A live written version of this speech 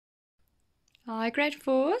Hi, grade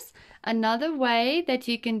fours. Another way that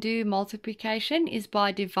you can do multiplication is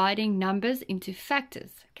by dividing numbers into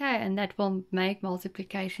factors. Okay, and that will make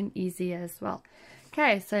multiplication easier as well.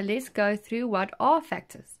 Okay, so let's go through what are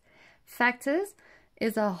factors. Factors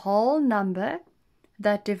is a whole number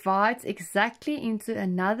that divides exactly into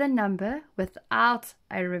another number without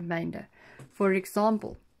a remainder. For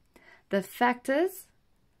example, the factors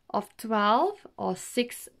of 12 are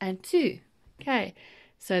 6 and 2. Okay,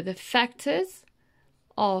 so the factors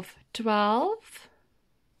of 12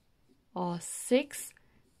 are 6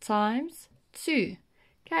 times 2.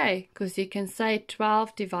 Okay, because you can say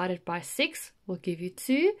 12 divided by 6 will give you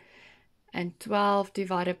 2, and 12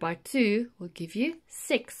 divided by 2 will give you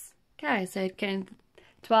 6. Okay, so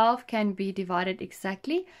 12 can be divided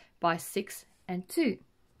exactly by 6 and 2.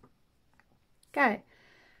 Okay,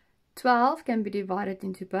 12 can be divided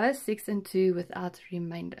into both 6 and 2 without a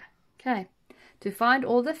remainder. Okay, to find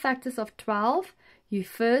all the factors of 12, you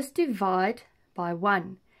first divide by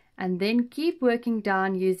 1 and then keep working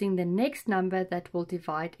down using the next number that will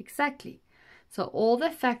divide exactly. So all the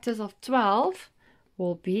factors of 12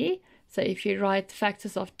 will be, so if you write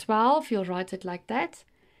factors of 12, you'll write it like that.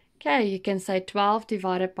 Okay, you can say 12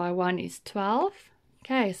 divided by 1 is 12.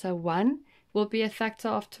 Okay, so 1 will be a factor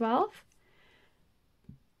of 12.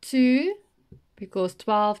 2, because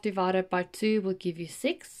 12 divided by 2 will give you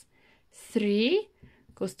 6. 3,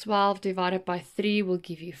 because 12 divided by 3 will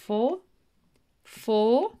give you 4.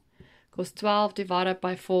 4, because 12 divided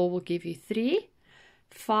by 4 will give you 3.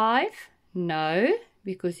 5, no,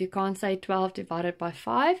 because you can't say 12 divided by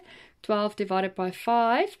 5. 12 divided by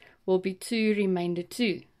 5 will be 2 remainder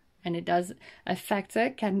 2. And a factor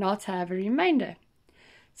cannot have a remainder.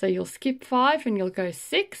 So you'll skip 5 and you'll go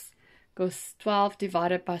 6, because 12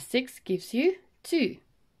 divided by 6 gives you 2.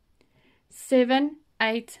 7,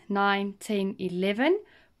 8, 9, 10, 11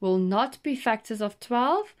 will not be factors of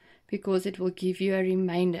 12 because it will give you a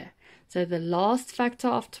remainder. So the last factor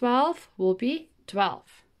of 12 will be 12.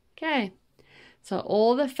 Okay, so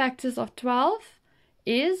all the factors of 12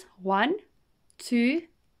 is 1, 2,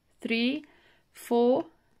 3, 4,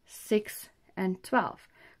 6, and 12.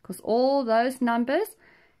 Because all those numbers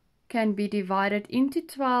can be divided into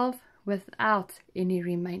 12 without any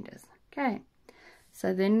remainders. Okay,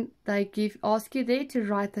 so then they ask you there to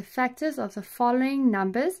write the factors of the following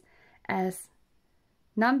numbers as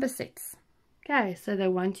number sets. Okay, so they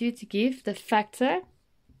want you to give the factors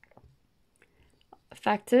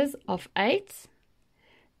of 8,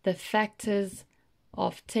 the factors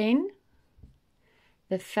of 10,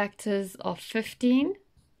 the factors of 15,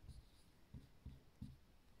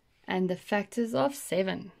 and the factors of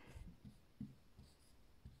 7.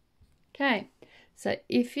 Okay, so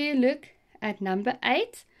if you look at number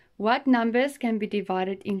 8, what numbers can be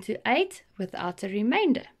divided into 8 without a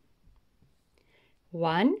remainder?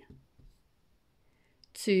 1,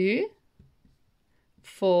 2,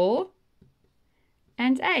 4,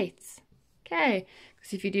 and 8. Okay,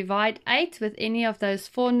 because if you divide 8 with any of those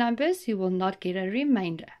 4 numbers, you will not get a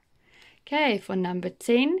remainder. Okay, for number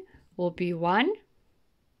 10 will be 1,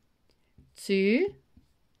 2,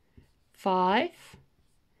 5,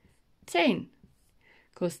 10.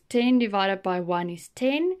 Because 10 divided by 1 is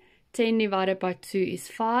 10, 10 divided by 2 is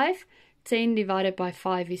 5, 10 divided by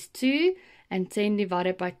 5 is 2, and 10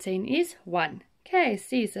 divided by 10 is 1. Okay,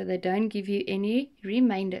 see, so they don't give you any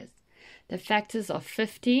remainders. The factors of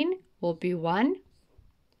 15 will be 1,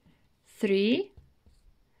 3,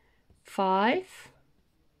 5,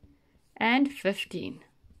 and 15.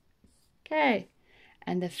 Okay,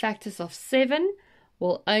 and the factors of 7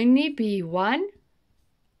 will only be 1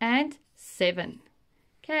 and 7.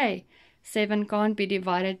 Okay, 7 can't be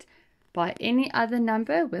divided by any other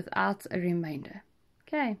number without a remainder.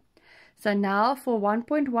 Okay, so now for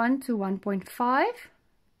 1.1 to 1.5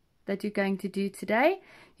 that you're going to do today,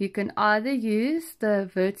 you can either use the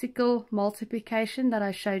vertical multiplication that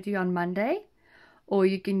I showed you on Monday, or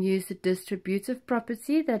you can use the distributive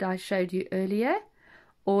property that I showed you earlier,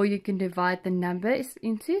 or you can divide the numbers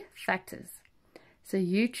into factors. So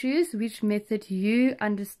you choose which method you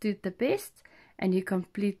understood the best, and you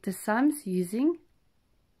complete the sums using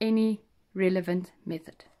any relevant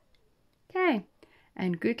method. Okay,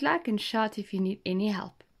 and good luck, and shout if you need any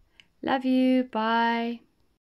help. Love you, bye.